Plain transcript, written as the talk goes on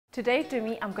Today to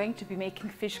me, I'm going to be making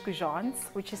fish goujons,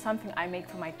 which is something I make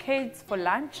for my kids for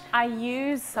lunch. I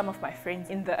use some of my friends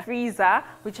in the freezer,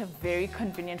 which are very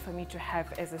convenient for me to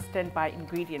have as a standby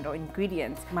ingredient or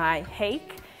ingredients. My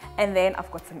hake, and then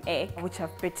I've got some egg, which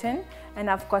I've beaten, and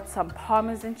I've got some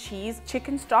Parmesan cheese,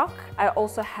 chicken stock. I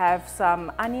also have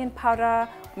some onion powder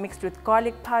mixed with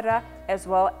garlic powder, as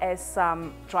well as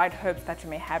some dried herbs that you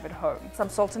may have at home. Some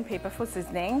salt and pepper for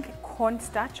seasoning,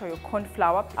 cornstarch or your corn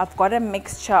flour. I've got a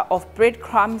mixture of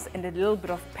breadcrumbs and a little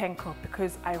bit of panko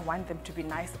because I want them to be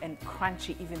nice and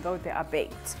crunchy even though they are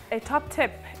baked. A top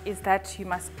tip is that you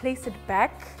must place it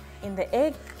back in the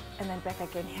egg and then back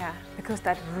again here, because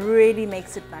that really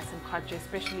makes it nice and crunchy,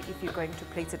 especially if you're going to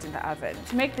place it in the oven.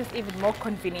 To make this even more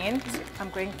convenient,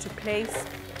 I'm going to place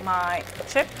my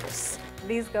chips.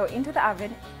 These go into the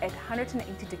oven at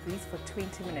 180 degrees for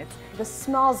 20 minutes. The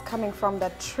smells coming from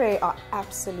that tray are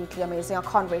absolutely amazing. I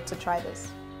can't wait to try this.